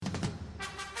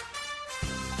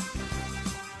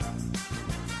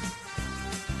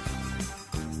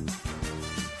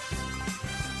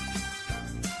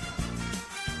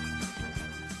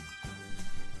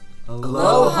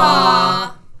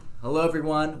Aloha! Hello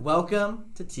everyone, welcome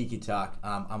to Tiki Talk.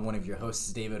 I'm one of your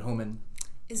hosts, David Homan.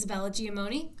 Isabella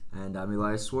Giamoni. And I'm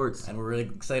Elias Swartz. And we're really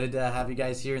excited to have you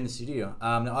guys here in the studio.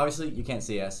 Now obviously you can't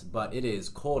see us, but it is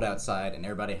cold outside and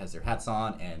everybody has their hats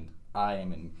on and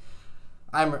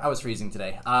I was freezing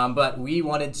today. But we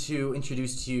wanted to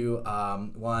introduce to you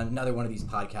another one of these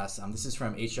podcasts. This is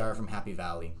from HR from Happy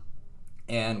Valley.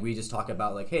 And we just talk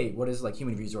about like, hey, what is like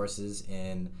human resources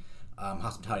in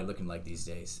hospitality looking like these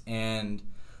days? And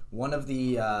one of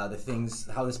the things,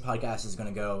 how this podcast is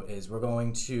going to go is we're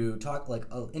going to talk, like,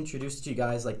 I'll introduce to you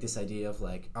guys, like, this idea of,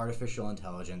 like, artificial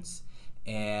intelligence.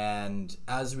 And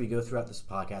as we go throughout this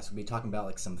podcast, we'll be talking about,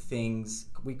 like, some things.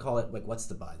 We call it, like, what's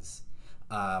the buzz?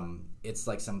 It's,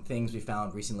 like, some things we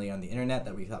found recently on the internet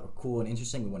that we thought were cool and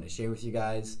interesting. We wanted to share with you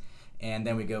guys. And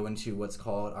then we go into what's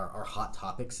called our hot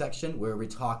topics section, where we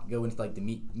go into, like, the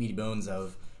meaty bones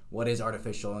of what is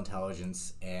artificial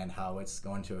intelligence and how it's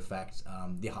going to affect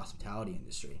the hospitality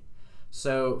industry.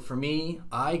 So for me,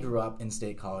 I grew up in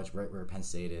State College, right where Penn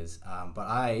State is, but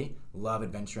I love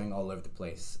adventuring all over the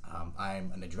place.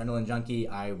 I'm an adrenaline junkie.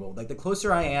 I will, like, the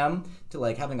closer I am to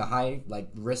like having a high like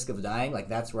risk of dying, like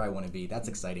that's where I want to be. That's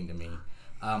exciting to me.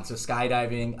 So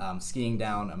skydiving, skiing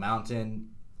down a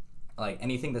mountain, like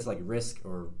anything that's like risk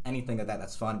or anything like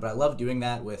that's fun. But I love doing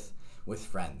that with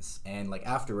friends, and like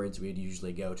afterwards we'd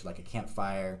usually go to like a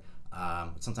campfire,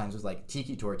 sometimes with like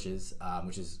tiki torches,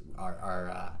 which is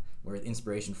our where the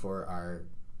inspiration for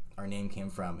our name came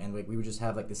from, and we would just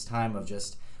have like this time of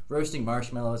just roasting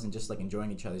marshmallows and just like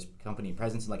enjoying each other's company and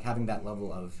presence, and like having that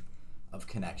level of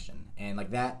connection, and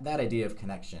like that idea of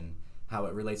connection, how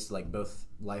it relates to like both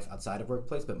life outside of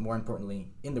workplace, but more importantly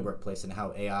in the workplace, and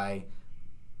how AI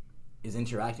is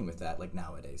interacting with that like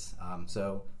nowadays.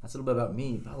 So that's a little bit about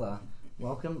me. Bella,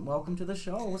 welcome to the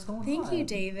show. What's going on? Thank you,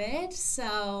 David.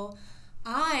 So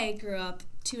I grew up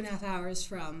 2.5 hours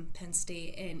from Penn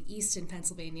State in Easton,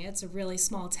 Pennsylvania. It's a really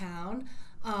small town.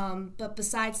 But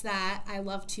besides that, I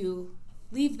love to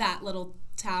leave that little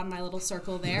town, my little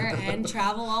circle there, and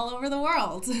travel all over the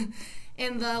world.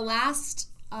 In the last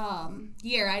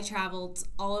year, I traveled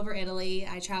all over Italy.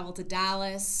 I traveled to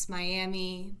Dallas,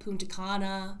 Miami, Punta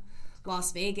Cana,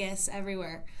 Las Vegas,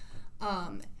 everywhere.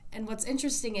 And what's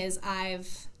interesting is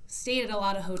I've stayed at a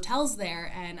lot of hotels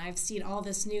there, and I've seen all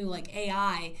this new like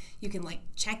AI. You can like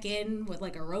check in with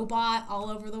like a robot all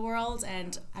over the world,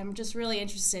 and I'm just really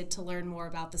interested to learn more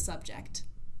about the subject.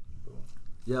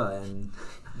 Yeah, and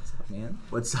what's up, man?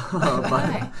 What's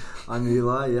up? I'm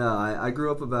Eli. Yeah, I grew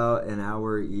up about an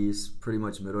hour east, pretty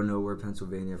much middle nowhere,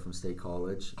 Pennsylvania, from State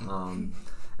College.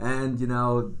 And you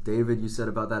know, David, you said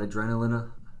about that adrenaline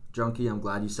junkie. I'm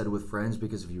glad you said it with friends,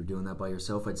 because if you were doing that by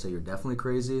yourself, I'd say you're definitely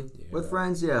crazy. Yeah. With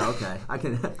friends, yeah, okay, I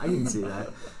can see that.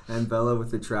 And Bella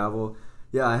with the travel,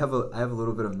 yeah, I have a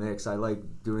little bit of mix. I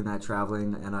like doing that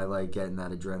traveling, and I like getting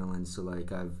that adrenaline. So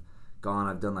like I've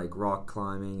done like rock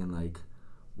climbing and like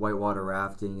whitewater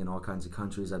rafting in all kinds of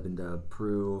countries. I've been to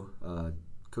Peru,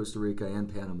 Costa Rica,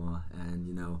 and Panama, and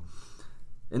you know,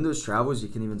 in those travels you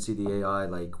can even see the AI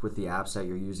like with the apps that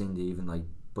you're using to even like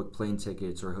book plane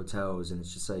tickets or hotels, and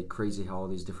it's just like crazy how all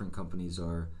these different companies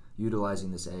are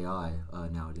utilizing this AI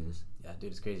nowadays. Yeah,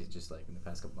 dude, it's crazy. Just like in the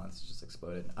past couple months, it's just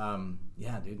exploded.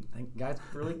 Yeah, dude, guys,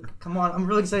 really, come on. I'm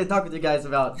really excited to talk with you guys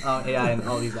about AI and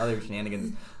all these other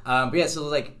shenanigans. But yeah, so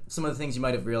like some of the things you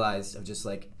might have realized of just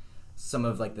like some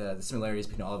of like the similarities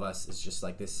between all of us is just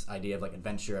like this idea of like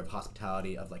adventure, of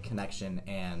hospitality, of like connection,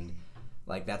 and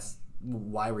like that's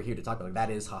why we're here to talk about, like, that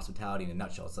is hospitality in a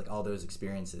nutshell. It's like all those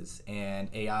experiences,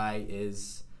 and AI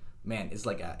is, man, it's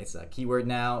like it's a keyword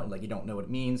now, and like you don't know what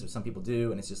it means, or some people do,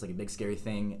 and it's just like a big scary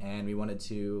thing. And we wanted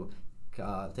to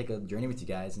take a journey with you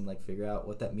guys and like figure out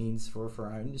what that means for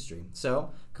our industry.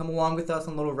 So come along with us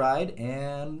on a little ride,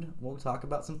 and we'll talk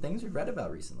about some things we've read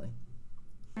about recently.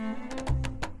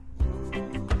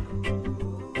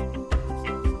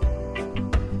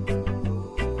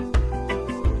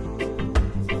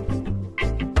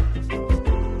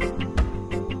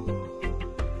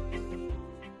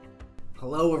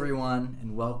 Hello everyone,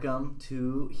 and welcome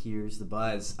to Here's the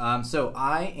Buzz. So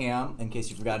I am, in case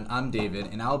you've forgotten, I'm David,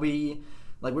 and I'll be,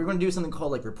 like, we're going to do something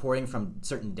called, like, reporting from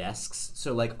certain desks.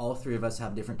 So, like, all three of us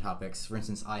have different topics. For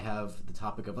instance, I have the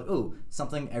topic of, like,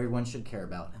 something everyone should care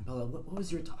about. And Bella, what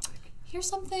was your topic? Here's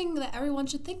something that everyone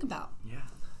should think about. Yeah.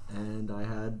 And I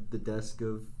had the desk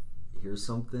of, here's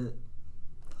something.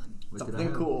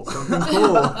 Something cool. Something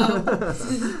cool.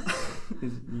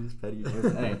 You just petty.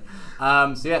 Anyway.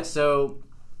 So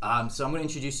I'm going to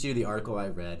introduce you to the article I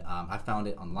read. I found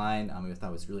it online. I thought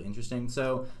it was really interesting.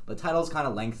 So the title is kind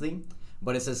of lengthy,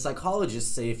 But it says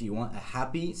psychologists say if you want a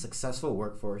happy, successful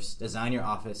workforce, design your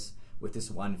office with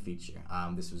this one feature.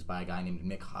 This was by a guy named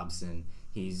Mick Hobson.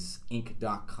 He's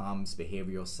Inc.com's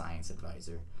behavioral science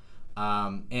advisor.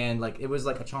 And like it was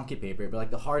like a chunky paper, but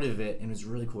like the heart of it, and it was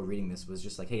really cool reading this, was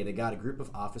just like, hey, they got a group of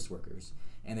office workers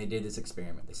and they did this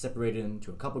experiment. They separated them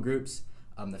into a couple groups.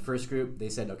 The first group, they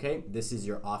said, okay, this is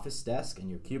your office desk and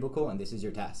your cubicle, and this is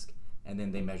your task. And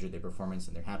then they measured their performance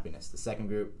and their happiness. The second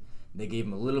group, they gave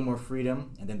them a little more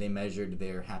freedom, and then they measured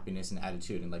their happiness and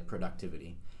attitude and like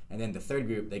productivity. And then the third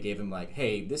group, they gave them like,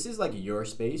 hey, this is like your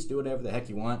space, do whatever the heck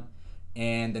you want.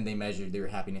 And then they measured their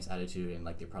happiness, attitude, and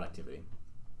like their productivity.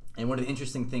 And one of the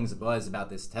interesting things was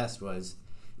about this test was,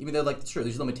 even though like sure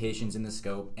there's limitations in the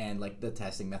scope and like the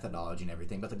testing methodology and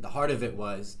everything, but like, the heart of it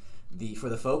was for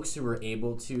the folks who were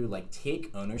able to like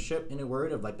take ownership, in a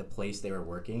word, of like the place they were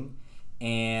working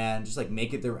and just like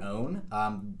make it their own.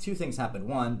 Two things happened.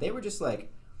 One, they were just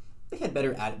like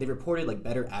they reported like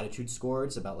better attitude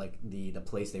scores about like the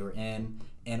place they were in,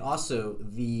 and also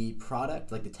the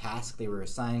product, like the task they were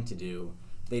assigned to do,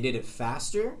 they did it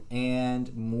faster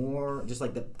and more, just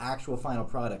like the actual final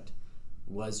product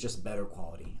was just better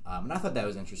quality. And I thought that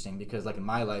was interesting because like in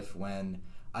my life, when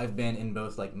I've been in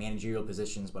both like managerial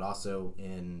positions but also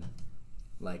in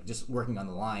like just working on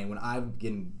the line, when I've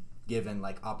been given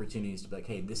like opportunities to be like,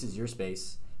 hey, this is your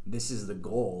space, this is the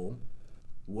goal,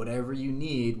 whatever you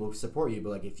need, we'll support you, but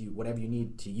like if you whatever you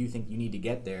need to, you think you need to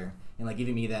get there, and like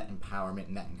giving me that empowerment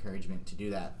and that encouragement to do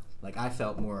that, like I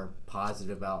felt more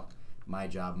positive about my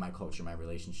job, my culture, my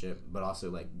relationship, but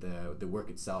also like the work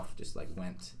itself just like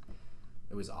went.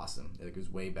 It was awesome. It was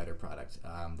way better product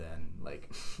than like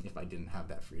if I didn't have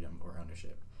that freedom or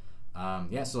ownership.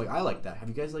 So like I like that. Have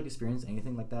you guys like experienced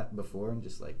anything like that before, and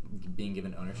just like being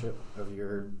given ownership of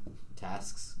your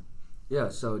tasks? Yeah,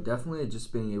 so definitely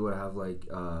just being able to have like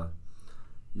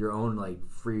your own like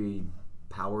free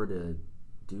power to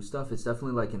do stuff. It's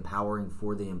definitely like empowering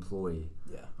for the employee.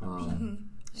 Yeah.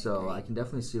 So I can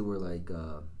definitely see where like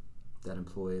that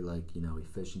employee, like, you know,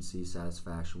 efficiency,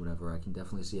 satisfaction, whatever, I can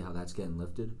definitely see how that's getting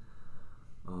lifted.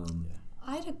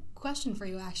 I had a question for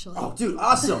you, actually. Oh, dude,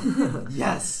 awesome.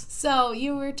 Yes. So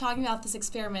you were talking about this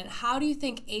experiment. How do you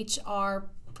think HR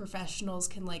professionals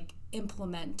can like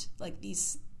implement like the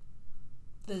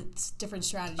different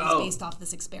strategies based off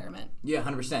this experiment? Yeah,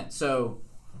 100%. So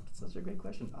that's such a great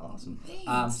question. Awesome.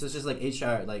 So it's just like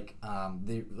HR, like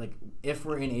if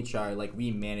we're in HR, like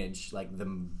we manage like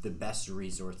the best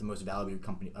resource, the most valuable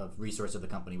resource of the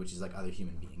company, which is like other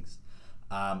human beings.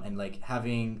 And like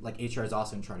having like HR is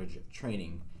also in charge of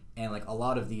training, and like a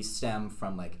lot of these stem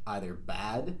from like either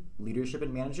bad leadership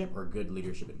and management or good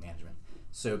leadership and management.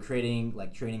 So creating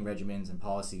like training regimens and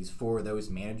policies for those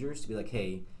managers to be like,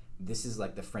 hey, this is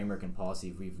like the framework and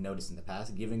policy we've noticed in the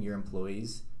past, giving your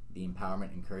employees the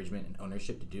empowerment, encouragement, and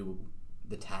ownership to do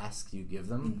the tasks you give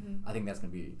them. Mm-hmm. I think that's going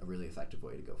to be a really effective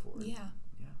way to go forward. Yeah.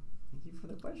 Thank you for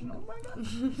the question. Oh my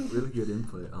gosh. Really good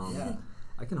input.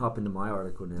 I can hop into my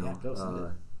article now. Yeah, go send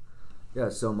it. Yeah,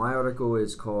 so my article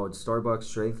is called Starbucks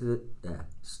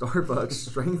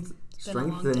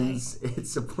strengthens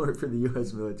its support for the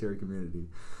U.S. military community.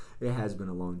 It has been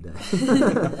a long day.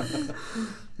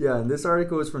 Yeah, and this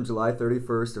article is from July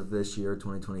 31st of this year,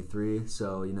 2023.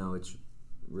 So, you know, it's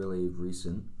really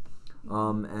recent.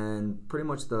 And pretty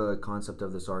much the concept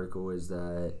of this article is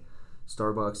that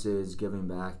Starbucks is giving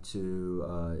back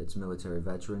to its military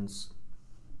veterans.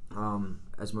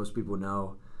 As most people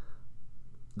know,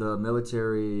 the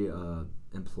military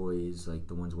employees, like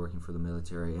the ones working for the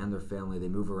military and their family, they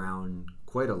move around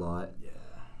quite a lot. Yeah.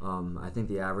 I think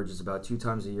the average is about 2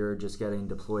 times a year just getting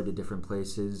deployed to different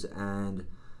places. And,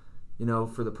 you know,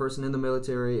 for the person in the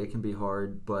military, it can be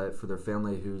hard, but for their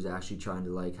family who's actually trying to,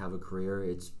 like, have a career,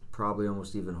 it's probably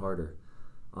almost even harder.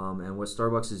 And what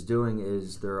Starbucks is doing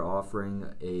is they're offering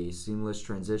a seamless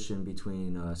transition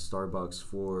between Starbucks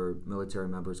for military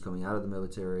members coming out of the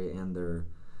military and their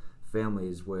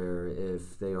families, where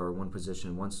if they are one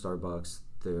position in one Starbucks,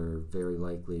 they're very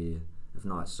likely, if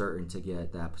not certain, to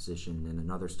get that position in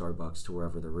another Starbucks to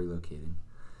wherever they're relocating.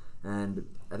 And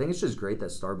I think it's just great that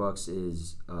Starbucks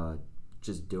is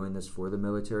just doing this for the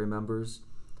military members.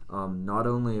 Not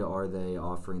only are they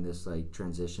offering this like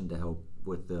transition to help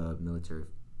with the military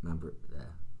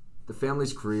the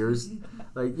family's careers,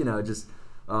 like, you know, just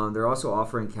they're also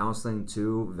offering counseling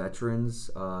to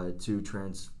veterans to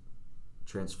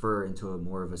transfer into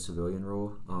more of a civilian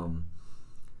role.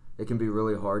 It can be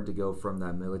really hard to go from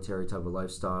that military type of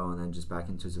lifestyle and then just back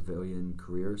into a civilian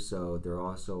career, so they're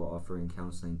also offering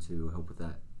counseling to help with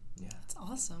that. Yeah, that's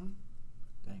awesome.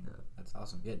 Dang, that's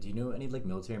awesome. Yeah, do you know any like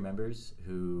military members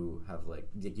who have like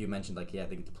you mentioned like they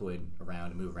get deployed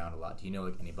around and move around a lot? Do you know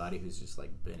like anybody who's just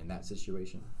like been in that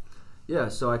situation? Yeah,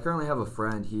 so I currently have a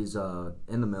friend. He's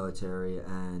in the military,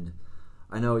 and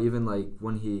I know even like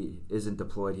when he isn't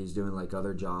deployed, he's doing like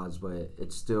other jobs, but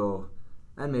it's still,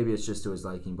 and maybe it's just to his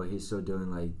liking, but he's still doing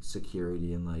like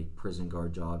security and like prison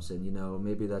guard jobs. And you know,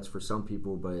 maybe that's for some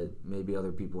people, but maybe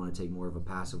other people want to take more of a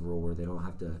passive role where they don't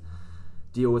have to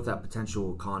deal with that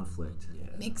potential conflict. Yeah.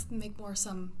 Make more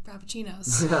some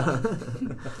frappuccinos.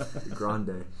 Yeah.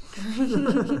 Grande. Some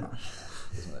of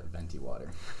that venti water.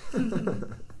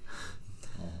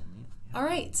 All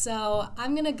right, so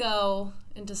I'm going to go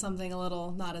into something a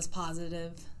little not as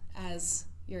positive as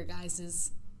your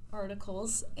guys'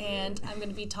 articles, and I'm going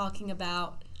to be talking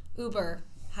about Uber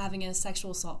having a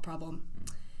sexual assault problem.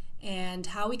 And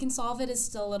how we can solve it is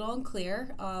still a little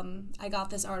unclear. I got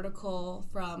this article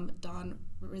from Don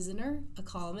Risner, a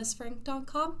columnist for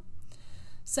Inc.com.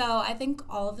 So I think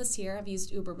all of us here have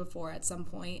used Uber before at some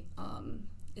point.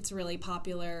 It's really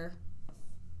popular,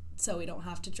 so we don't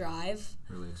have to drive.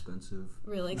 Really expensive.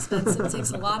 It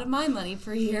takes a lot of my money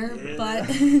per year. Yeah. But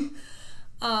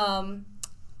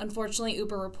unfortunately,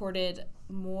 Uber reported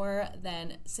more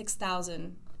than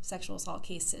 6,000 sexual assault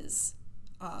cases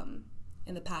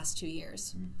in the past 2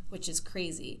 years, which is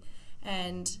crazy.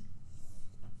 And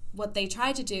what they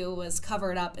tried to do was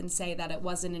cover it up and say that it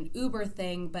wasn't an Uber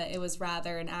thing, but it was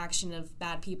rather an action of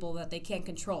bad people that they can't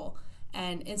control.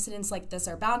 And incidents like this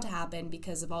are bound to happen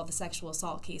because of all the sexual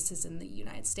assault cases in the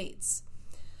United States.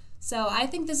 So I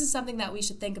think this is something that we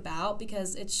should think about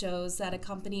because it shows that a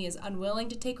company is unwilling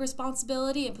to take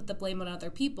responsibility and put the blame on other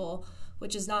people,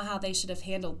 which is not how they should have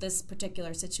handled this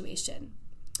particular situation.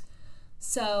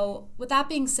 So with that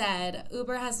being said,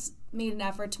 Uber has made an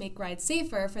effort to make rides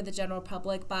safer for the general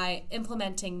public by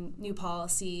implementing new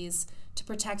policies to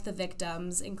protect the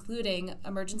victims, including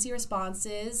emergency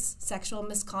responses, sexual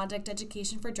misconduct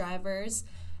education for drivers,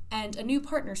 and a new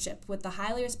partnership with the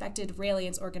highly respected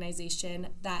Railians organization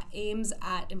that aims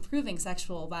at improving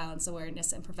sexual violence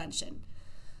awareness and prevention.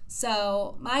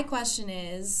 So my question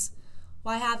is,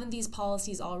 why haven't these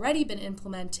policies already been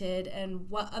implemented, and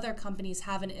what other companies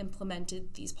haven't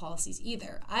implemented these policies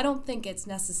either? I don't think it's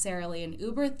necessarily an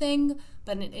Uber thing,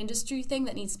 but an industry thing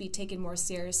that needs to be taken more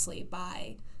seriously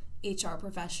by HR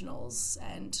professionals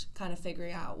and kind of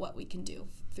figuring out what we can do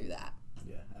through that.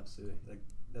 Yeah, absolutely. Like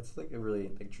that's like a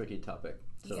really like tricky topic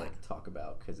to like talk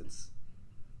about because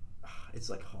it's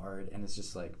like hard and it's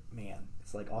just like, man,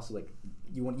 it's like also like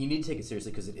you need to take it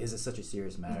seriously because it is such a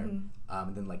serious matter.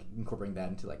 And then like incorporating that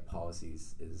into like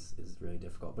policies is really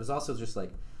difficult. But it's also just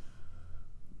like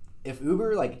if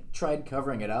Uber like tried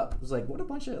covering it up, it was like what a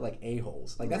bunch of like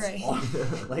a-holes. Like that's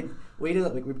awful. Like way to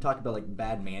like we've talked about like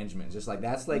bad management. Just like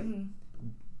that's like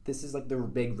this is like the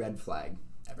big red flag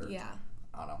ever. Yeah.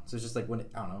 I don't know. So it's just like when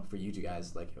I don't know for you two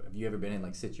guys, like have you ever been in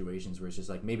like situations where it's just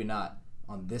like maybe not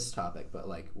on this topic, but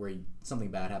like where something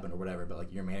bad happened or whatever, but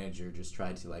like your manager just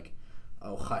tried to like,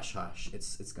 oh hush,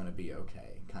 it's gonna be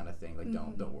okay, kind of thing. Like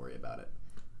don't worry about it.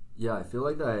 Yeah, I feel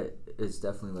like that is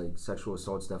definitely like sexual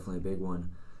assault's definitely a big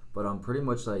one, but pretty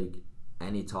much like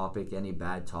any topic, any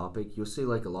bad topic, you'll see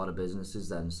like a lot of businesses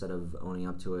that instead of owning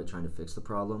up to it, trying to fix the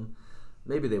problem,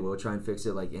 maybe they will try and fix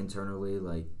it like internally,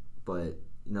 like, but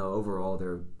you know, overall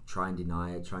they're try and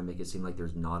deny it, try and make it seem like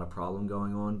there's not a problem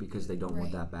going on because they don't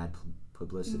want that bad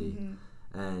publicity.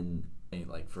 And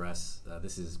like for us,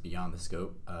 this is beyond the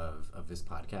scope of this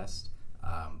podcast.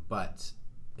 But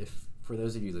if for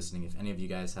those of you listening, if any of you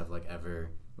guys have like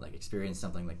ever like experienced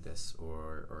something like this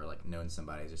or like known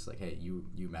somebody, just like, hey,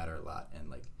 you matter a lot, and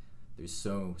like there's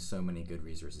so many good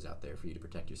resources out there for you to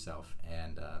protect yourself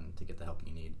and to get the help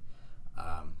you need.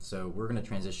 So we're going to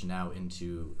transition now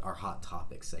into our hot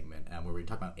topic segment where we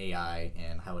talk about AI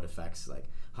and how it affects like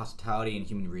hospitality and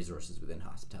human resources within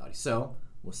hospitality. So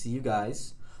we'll see you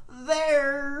guys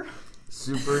there.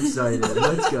 Super excited.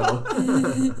 Let's go.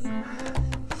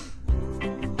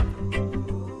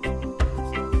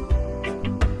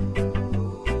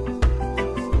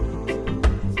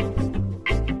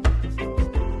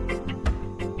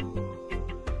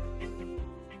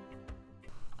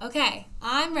 Okay,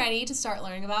 I'm ready to start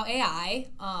learning about AI.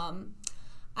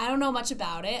 I don't know much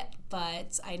about it,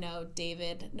 but I know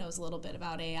David knows a little bit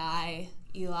about AI.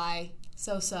 Eli,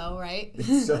 so, right?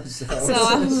 So.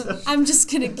 So I'm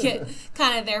just going to get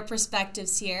kind of their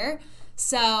perspectives here.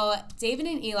 So David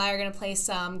and Eli are going to play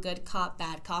some good cop,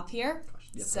 bad cop here.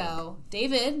 Yep. So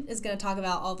David is going to talk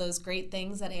about all those great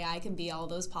things that AI can be, all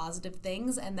those positive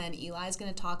things, and then Eli is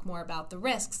going to talk more about the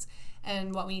risks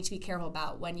and what we need to be careful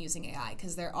about when using AI,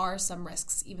 because there are some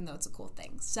risks, even though it's a cool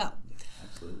thing. So,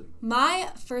 Absolutely. My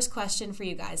first question for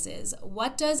you guys is,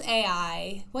 what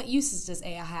uses does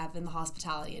AI have in the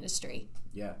hospitality industry?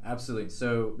 Yeah, absolutely.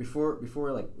 So before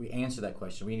like we answer that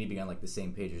question, we need to be on like the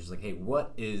same page. It's like, hey,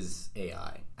 what is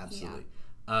AI? Absolutely.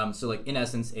 So like in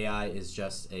essence, AI is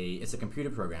just it's a computer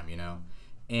program,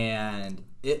 and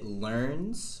it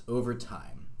learns over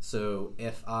time. So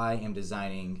if I am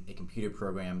designing a computer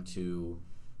program to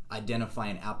identify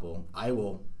an apple, I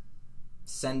will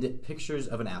send it pictures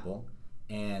of an apple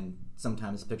and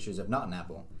sometimes pictures of not an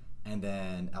apple. And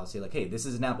then I'll say like, hey, this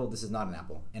is an apple, this is not an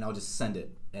apple. And I'll just send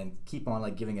it and keep on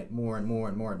like giving it more and more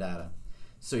and more data.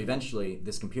 So eventually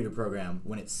this computer program,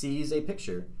 when it sees a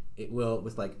picture, it will,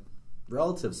 with like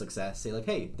relative success, say like,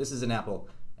 hey, this is an apple,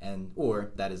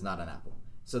 or that is not an apple.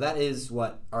 So that is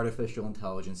what artificial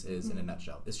intelligence is in a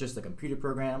nutshell. It's just a computer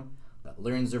program that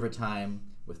learns over time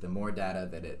with the more data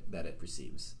that it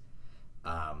receives.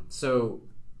 So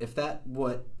if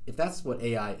that's what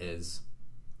AI is,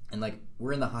 and like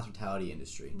we're in the hospitality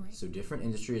industry, right. So different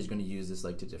industries are going to use this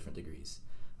like to different degrees.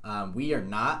 We are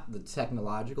not the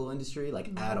technological industry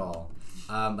like at all.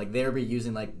 Like they're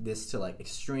using like this to like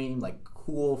extreme like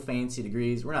cool fancy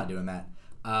degrees. We're not doing that.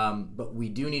 But we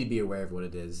do need to be aware of what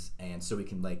it is, and so we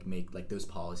can like make like those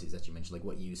policies that you mentioned, like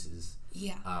what uses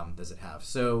does it have.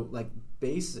 So like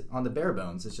based on the bare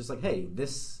bones, it's just like, hey,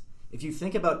 this, if you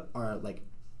think about our like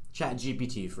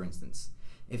ChatGPT, for instance,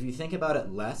 if you think about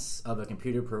it less of a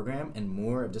computer program and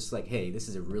more of just like, hey, this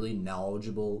is a really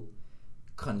knowledgeable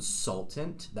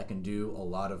consultant that can do a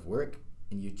lot of work,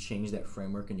 and you change that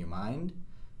framework in your mind,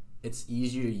 it's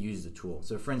easier to use the tool.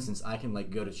 So for instance, I can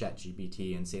like go to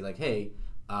ChatGPT and say like, hey,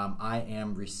 I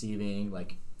am receiving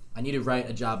like, I need to write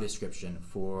a job description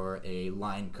for a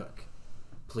line cook.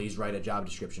 Please write a job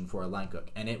description for a line cook.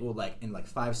 And it will like in like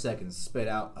 5 seconds spit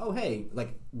out, oh hey,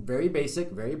 like very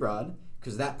basic, very broad,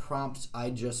 because that prompt I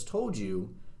just told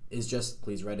you is just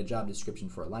please write a job description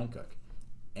for a line cook.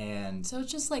 And so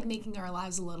it's just like making our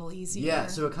lives a little easier. Yeah,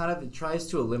 so it tries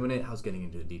to eliminate, I was getting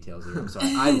into the details here, I'm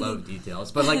sorry, I love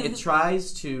details, but like it's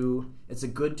a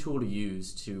good tool to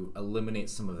use to eliminate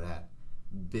some of that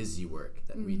busy work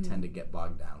that we tend to get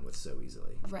bogged down with so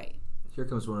easily. Right. Here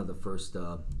comes one of the first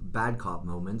bad cop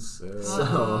moments.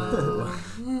 So,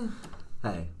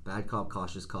 hey, bad cop,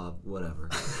 cautious cop, whatever,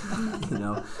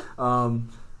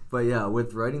 But yeah,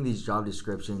 with writing these job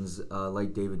descriptions,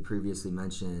 like David previously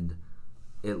mentioned,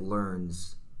 the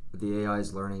AI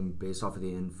is learning based off of the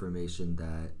information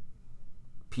that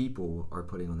people are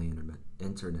putting on the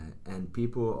internet, and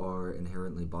people are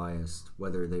inherently biased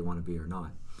whether they want to be or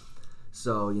not.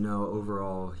 So,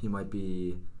 overall, he might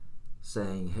be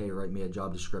saying, hey, write me a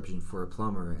job description for a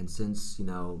plumber, and since,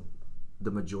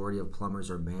 the majority of plumbers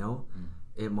are male,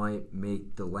 it might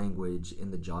make the language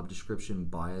in the job description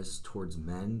biased towards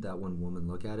men, that when women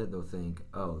look at it, they'll think,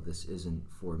 oh, this isn't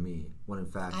for me. When in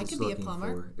fact, I it's could be a looking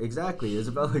plumber. for... Exactly.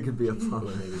 Isabella could be a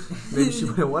plumber, maybe. Maybe she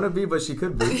might want to be, but she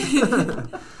could be.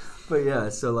 But yeah,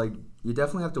 so like, you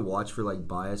definitely have to watch for like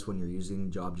bias when you're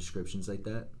using job descriptions like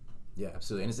that. Yeah,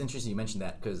 absolutely. And it's interesting you mentioned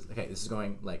that because, okay, this is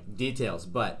going like details,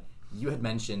 but you had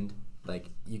mentioned like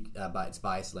it's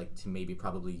biased like to maybe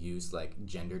probably use like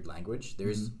gendered language.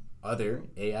 There's other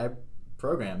AI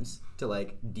programs to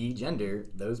like de-gender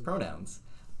those pronouns.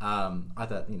 I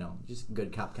thought, just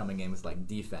good cop coming in with like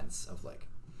defense of like,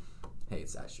 hey,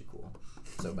 it's actually cool,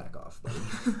 so back off, buddy.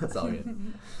 It's all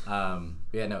good.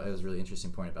 Yeah, no, it was a really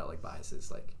interesting point about like biases.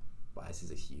 Like bias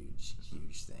is a huge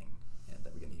thing, and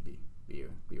that we're gonna need to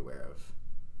be aware of.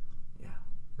 Yeah,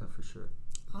 for sure.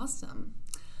 Awesome.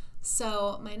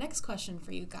 So my next question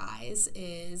for you guys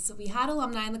is, we had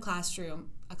alumni in the classroom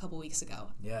a couple weeks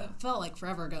ago. Yeah. It felt like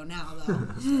forever ago now,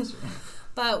 though.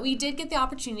 But we did get the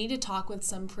opportunity to talk with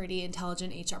some pretty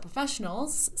intelligent HR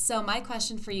professionals. So my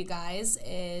question for you guys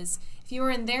is, if you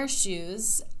were in their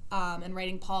shoes and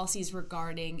writing policies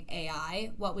regarding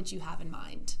AI, what would you have in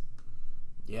mind?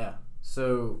 Yeah.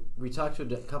 So we talked to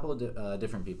a couple of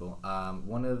different people.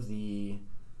 One of the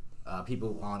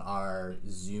people on our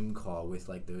Zoom call with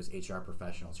like those HR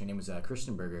professionals, her name was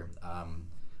Kristen Berger,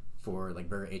 for like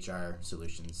Berger HR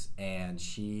Solutions, and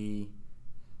she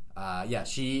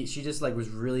just like was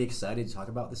really excited to talk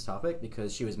about this topic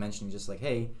because she was mentioning just like,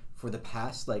 hey, for the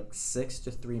past like 6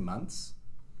 to 3 months,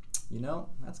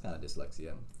 that's kind of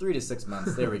dyslexia, 3 to 6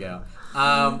 months, there we go.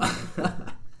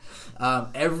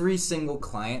 Every single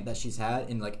client that she's had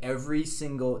in like every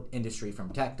single industry,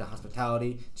 from tech to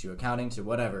hospitality to accounting to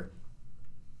whatever,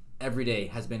 every day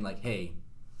has been like, hey,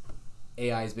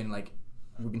 AI has been like,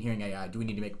 we've been hearing AI, do we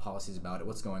need to make policies about it,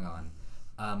 what's going on?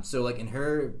 So like in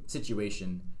her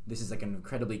situation, this is like an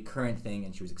incredibly current thing,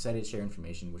 and she was excited to share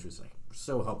information, which was like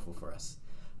so helpful for us.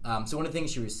 So one of the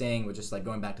things she was saying was just like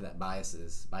going back to that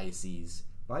biases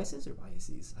or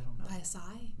biases? I don't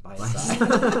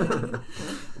know.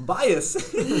 Bias.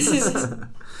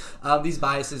 These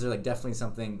biases are like definitely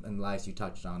something, and Elias, you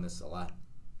touched on this a lot.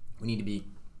 We need to be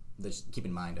just keep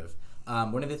in mind of.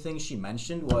 One of the things she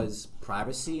mentioned was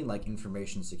privacy and like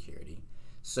information security.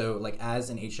 So like as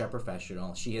an HR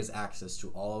professional, she has access to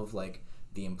all of like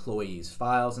the employees'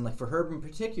 files, and like for her in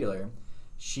particular,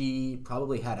 she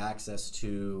probably had access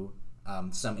to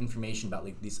some information about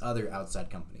like these other outside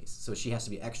companies. So she has to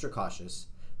be extra cautious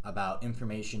about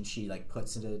information she like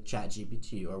puts into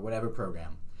ChatGPT or whatever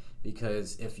program,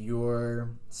 because if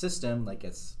your system like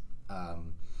gets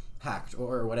hacked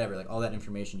or whatever, like all that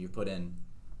information you've put in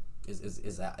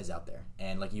is out there,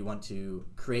 and like you want to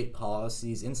create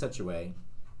policies in such a way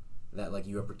that like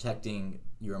you are protecting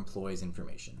your employees'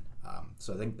 information.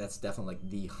 So I think that's definitely like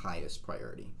the highest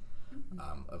priority.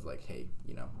 Of like, hey,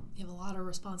 you know, you have a lot of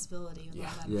responsibility with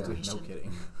all that information. No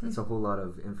kidding. It's a whole lot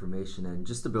of information, and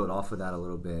just to build off of that a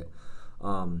little bit,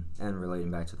 and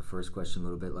relating back to the first question a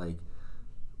little bit, like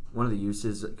one of the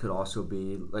uses could also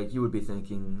be like you would be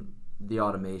thinking the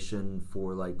automation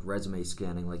for like resume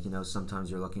scanning. Like, you know,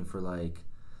 sometimes you're looking for like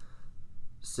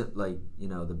you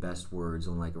know, the best words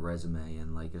on like a resume,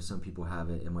 and like if some people have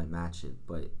it, it might match it,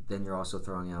 but then you're also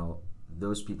throwing out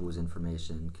those people's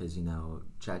information, because, you know,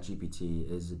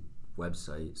 ChatGPT is a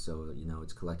website, so, you know,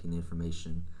 it's collecting the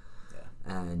information.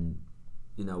 And,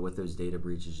 you know, with those data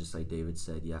breaches, just like David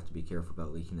said, you have to be careful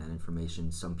about leaking that information.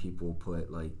 Some people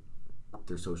put like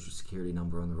their social security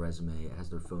number on the resume, it has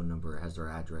their phone number, it has their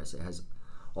address, it has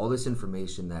all this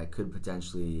information that could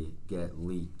potentially get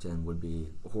leaked and would be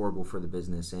horrible for the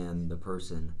business and the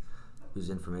person whose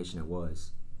information it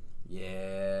was.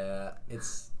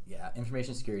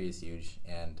 Information security is huge.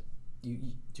 And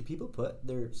do people put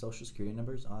their social security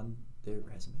numbers on their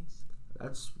resumes?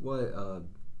 That's what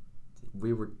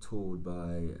we were told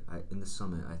in the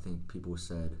summit. I think people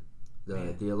said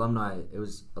the alumni. It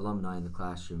was alumni in the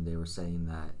classroom. They were saying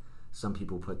that some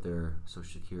people put their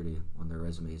social security on their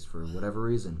resumes for whatever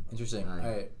reason. Interesting. All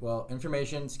right. Well,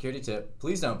 information security tip: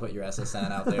 please don't put your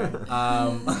SSN out there.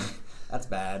 That's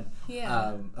bad.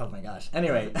 Yeah. Oh my gosh.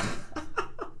 Anyway.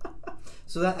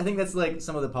 So I think that's like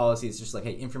some of the policies, just like,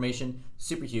 hey, information,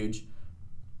 super huge.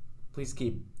 Please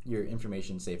keep your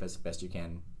information safe as best you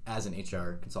can as an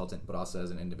HR consultant, but also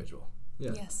as an individual.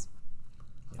 Yeah. Yes.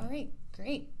 Yeah. All right.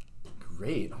 Great.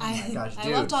 Oh my gosh, dude.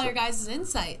 I loved all your guys'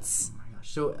 insights. Oh my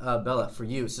gosh. So Bella, for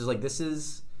you, so like this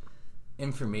is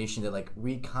information that like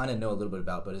we kind of know a little bit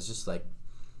about, but it's just like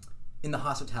in the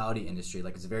hospitality industry,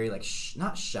 like it's a very like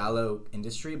not shallow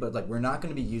industry, but like we're not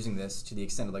going to be using this to the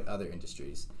extent of like other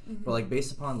industries. Mm-hmm. But like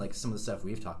based upon like some of the stuff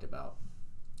we've talked about,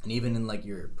 and even in like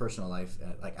your personal life,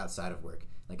 like outside of work,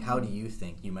 like how do you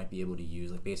think you might be able to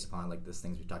use, like based upon like these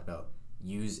things we talked about,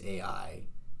 use AI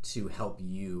to help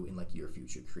you in like your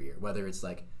future career? Whether it's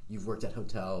like you've worked at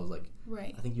hotels, like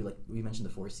right. I think we mentioned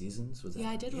the Four Seasons. Was that?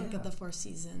 Yeah, I did work at the Four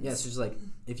Seasons. Yeah, so just like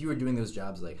if you were doing those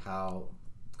jobs, like how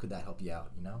could that help you out?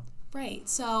 You know? Right.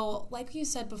 So, like you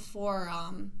said before,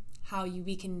 how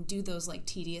we can do those like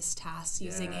tedious tasks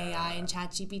using AI and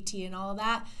ChatGPT and all of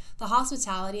that. The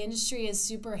hospitality industry is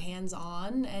super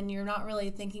hands-on, and you're not really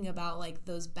thinking about like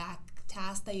those back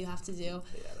tasks that you have to do.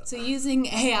 So using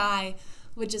AI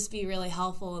would just be really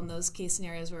helpful in those case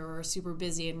scenarios where we're super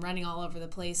busy and running all over the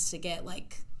place to get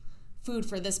like food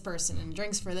for this person and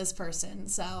drinks for this person.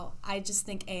 So I just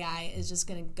think AI is just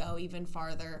going to go even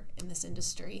farther in this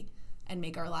industry and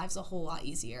make our lives a whole lot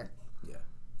easier.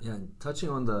 Yeah, and touching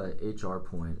on the HR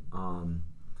point,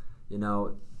 you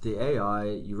know, the AI,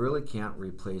 you really can't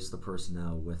replace the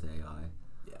personnel with AI.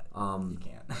 You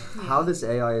can't. How this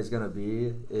AI is going to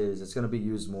be is it's going to be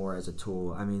used more as a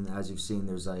tool. I mean, as you've seen,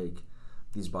 there's like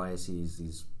these biases,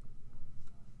 these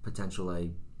potential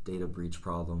like data breach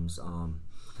problems.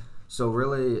 So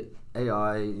really,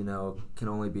 AI, you know, can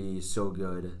only be so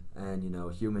good, and, you know,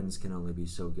 humans can only be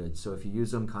so good. So if you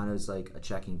use them kind of as like a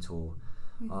checking tool,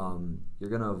 you're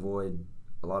going to avoid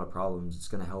a lot of problems. It's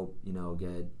going to help, you know,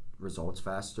 get results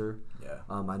faster. Yeah.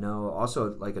 I know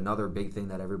also like another big thing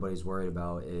that everybody's worried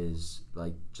about is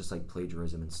like just like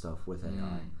plagiarism and stuff with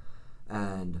AI.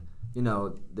 And, you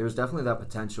know, there's definitely that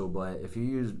potential, but if you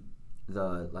use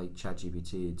the like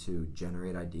ChatGPT to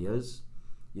generate ideas,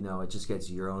 it just gets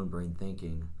your own brain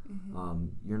thinking.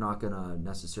 You're not going to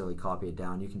necessarily copy it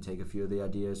down. You can take a few of the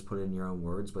ideas, put it in your own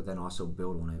words, but then also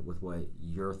build on it with what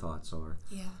your thoughts are.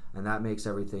 Yeah. And that makes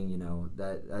everything,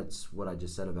 that's what I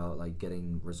just said about like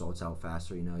getting results out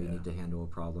faster. You need to handle a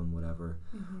problem, whatever.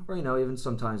 Or, even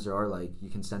sometimes there are like, you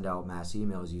can send out mass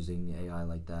emails using AI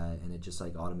like that, and it just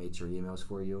like automates your emails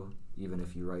for you, even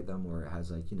if you write them, or it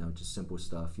has like, just simple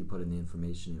stuff. You put in the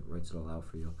information, it writes it all out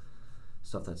for you.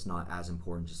 Stuff that's not as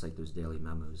important, just like those daily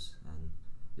memos. And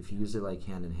if you use it like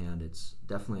hand in hand, it's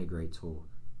definitely a great tool.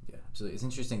 Yeah, absolutely. It's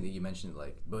interesting that you mentioned,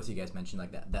 like, both of you guys mentioned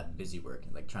like that busy work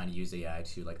and like trying to use AI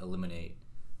to like eliminate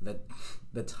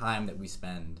the time that we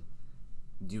spend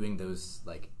doing those,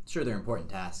 like, sure, they're important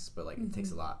tasks, but like it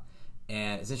takes a lot.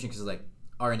 And it's interesting because like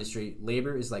our industry,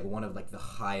 labor is like one of like the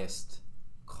highest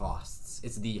costs.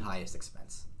 It's the highest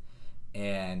expense.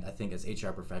 And I think as HR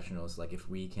professionals, like if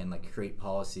we can like create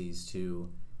policies to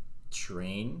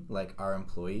train like our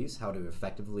employees how to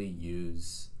effectively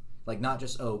use, like, not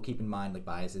just keep in mind like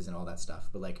biases and all that stuff,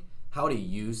 but like how to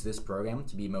use this program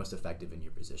to be most effective in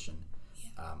your position.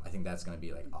 I think that's going to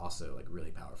be like also like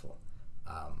really powerful.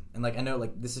 And like I know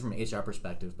like this is from an HR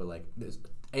perspective, but like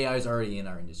AI is already in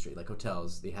our industry. Like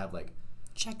hotels, they have like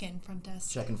check-in front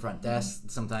desk.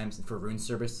 Sometimes for room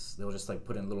service, they'll just like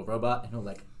put in a little robot and he'll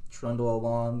like trundle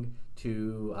along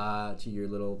to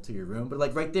your room. But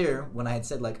like right there, when I had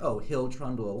said like, oh, he'll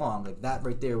trundle along, like that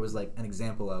right there was like an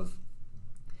example of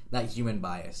that human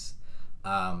bias,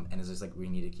 and it's just like we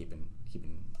need to keep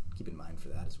in mind for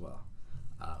that as well.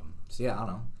 So yeah, I don't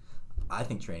know. I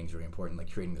think training is really important.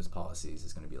 Like creating those policies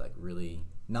is going to be like really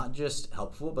not just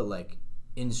helpful, but like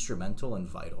instrumental and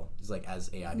vital. It's like as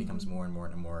AI becomes more and more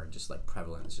and more just like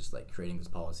prevalent, it's just like creating those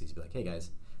policies. Be like, hey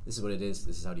guys, this is what it is.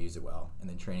 This is how to use it well, and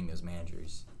then training those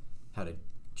managers how to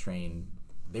train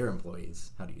their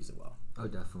employees how to use it well. Oh,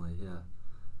 definitely, yeah.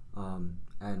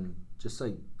 And just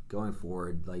like going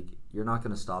forward, like you're not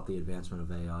going to stop the advancement of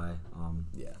AI.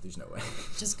 Yeah, there's no way.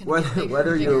 Just gonna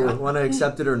whether you want to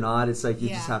accept it or not, it's like you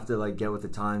just have to like get with the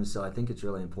times. So I think it's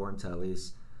really important to at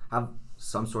least have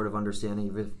some sort of understanding,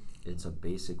 even if it's a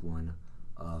basic one,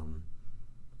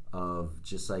 of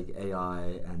just like AI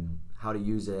and how to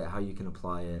use it, how you can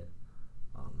apply it.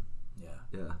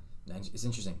 Yeah. And it's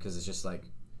interesting because it's just like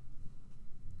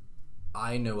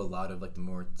I know a lot of like the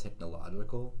more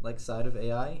technological like side of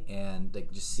AI, and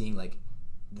like just seeing like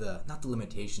not the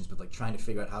limitations, but like trying to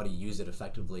figure out how to use it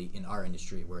effectively in our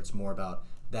industry, where it's more about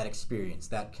that experience,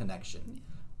 that connection.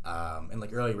 And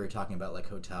like earlier we were talking about like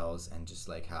hotels and just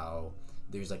like how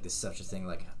there's like this such a thing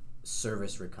like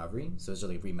service recovery. So it's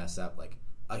like if we mess up, like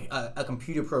a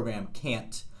computer program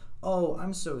can't, oh,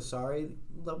 I'm so sorry,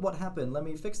 what happened, let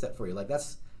me fix that for you. Like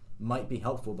that's might be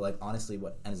helpful, but like honestly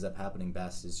what ends up happening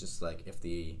best is just like if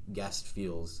the guest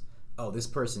feels, oh, this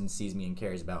person sees me and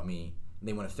cares about me, and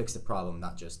they want to fix the problem,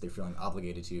 not just they're feeling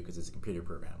obligated to because it's a computer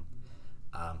program.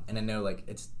 And I know like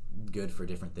it's good for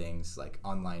different things, like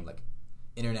online like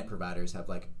internet providers have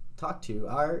like talk to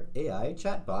our AI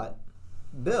chatbot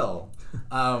Bill.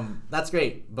 That's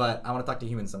great, but I want to talk to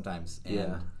humans sometimes.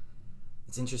 And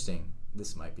it's interesting,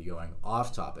 this might be going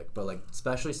off topic, but like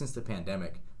especially since the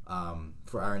pandemic,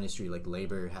 for our industry, like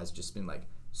labor has just been like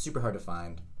super hard to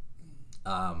find,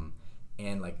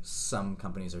 and like some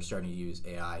companies are starting to use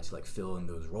AI to like fill in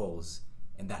those roles,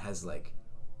 and that has like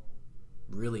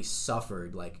really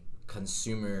suffered like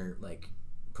consumer like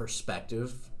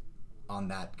perspective on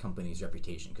that company's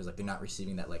reputation, because like they're not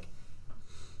receiving that like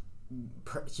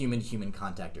human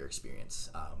contact or experience.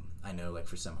 I know like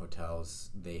for some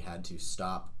hotels they had to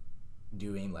stop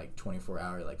doing like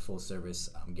 24-hour like full service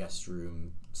guest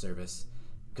room service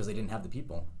because they didn't have the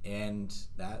people, and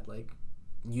that like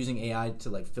using AI to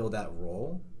like fill that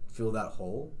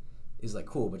hole is like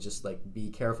cool, but just like be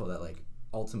careful that like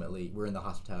ultimately we're in the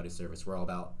hospitality service, we're all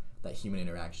about that human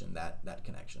interaction, that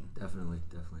connection. Definitely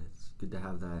It's good to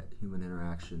have that human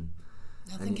interaction.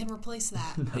 Nothing can replace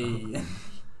that. No.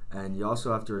 And you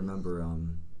also have to remember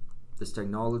this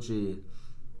technology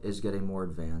is getting more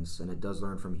advanced, and it does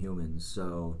learn from humans.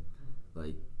 So,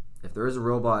 like, if there is a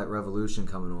robot revolution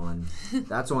coming on,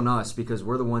 that's on us because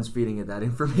we're the ones feeding it that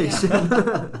information.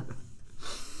 Yeah.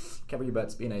 Cover your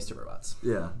butts. Be nice to robots.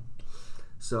 Yeah.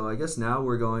 So I guess now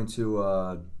we're going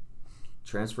to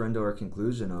transfer into our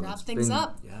conclusion. Wrap things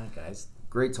up. Yeah, guys.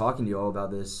 Great talking to you all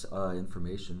about this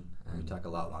information. We talk a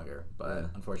lot longer,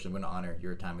 but unfortunately, we're going to honor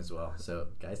your time as well. So,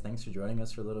 guys, thanks for joining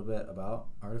us for a little bit about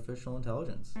artificial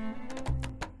intelligence.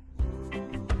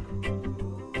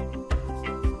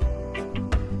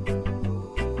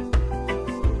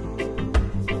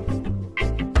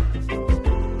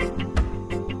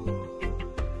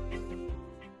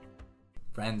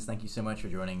 Friends, friends, thank you so much for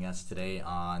joining us today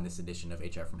on this edition of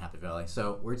HR from Happy Valley.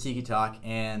 So we're Tiki Talk,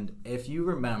 and if you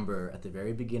remember at the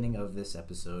very beginning of this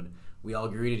episode, we all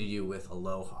greeted you with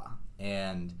aloha.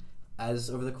 And as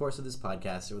over the course of this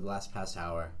podcast, over the last past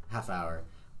half hour,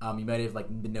 you might have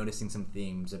been noticing some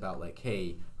themes about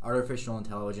hey, artificial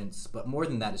intelligence, but more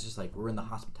than that, it's just we're in the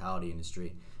hospitality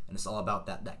industry, and it's all about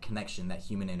that connection, that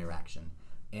human interaction.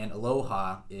 And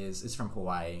aloha is from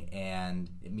Hawaii, and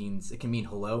it can mean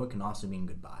hello. It can also mean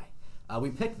goodbye. We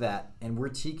picked that, and we're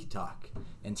Tiki Talk.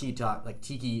 And Tiki Talk,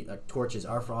 tiki torches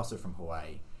are also from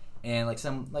Hawaii. And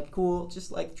some cool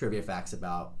just trivia facts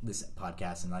about this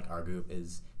podcast and our group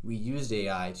is we used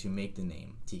AI to make the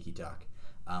name Tiki Talk.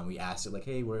 We asked it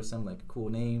hey, what are some cool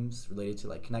names related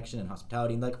to connection and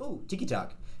hospitality, and oh, Tiki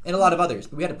Talk, and a lot of others.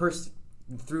 But we had to parse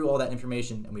through all that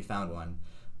information, and we found one.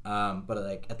 But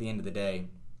at the end of the day,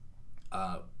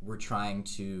 we're trying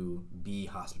to be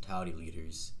hospitality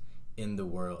leaders in the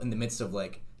world, in the midst of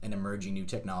an emerging new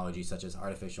technology such as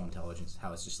artificial intelligence,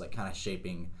 how it's just kind of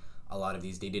shaping a lot of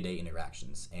these day-to-day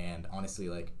interactions. And honestly,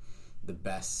 the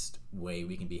best way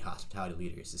we can be hospitality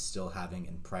leaders is still having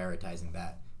and prioritizing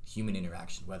that human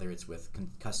interaction, whether it's with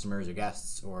customers or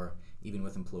guests or even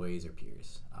with employees or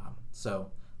peers.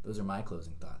 So those are my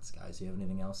closing thoughts, guys. Do you have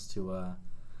anything else to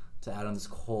add on this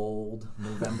cold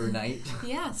November night?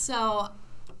 Yeah, so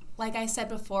like I said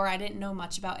before, I didn't know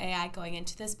much about AI going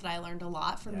into this, but I learned a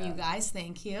lot from you guys.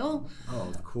 Thank you. Oh,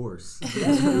 of course. You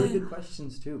ask really good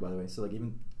questions too, by the way. So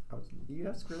you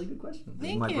ask really good questions.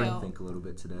 Thank my you. brain think a little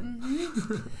bit today.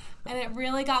 Mm-hmm. And it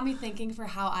really got me thinking for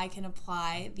how I can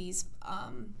apply these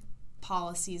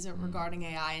policies regarding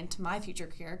AI into my future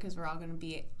career, because we're all going to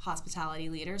be hospitality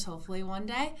leaders, hopefully one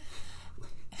day.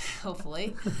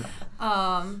 Hopefully.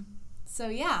 So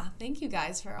yeah, thank you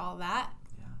guys for all that.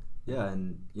 Yeah,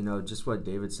 and just what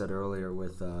David said earlier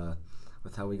with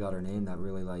how we got our name, that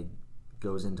really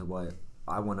goes into what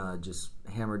I want to just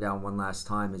hammer down one last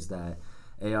time, is that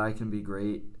AI can be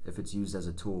great if it's used as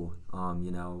a tool.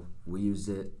 We used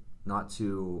it not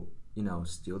to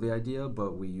steal the idea,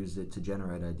 but we used it to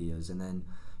generate ideas, and then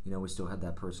we still had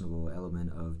that personable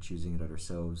element of choosing it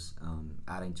ourselves,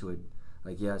 adding to it.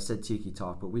 I said Tiki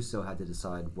Talk, but we still had to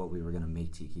decide what we were going to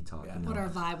make Tiki Talk. Yeah. What our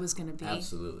vibe was going to be.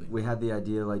 Absolutely. We had the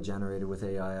idea generated with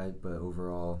AI, but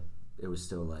overall it was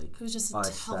still it was just a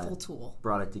helpful tool.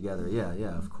 Brought it together.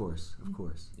 Yeah, of course.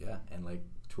 Yeah, and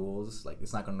tools,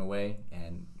 it's not going away,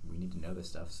 and we need to know this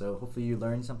stuff. So hopefully you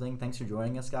learned something. Thanks for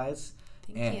joining us, guys.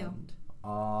 Thank you.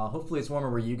 Hopefully it's warmer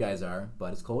where you guys are,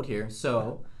 but it's cold here.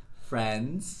 So,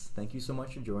 friends, thank you so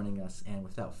much for joining us. And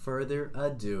without further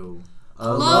ado,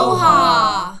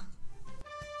 Aloha!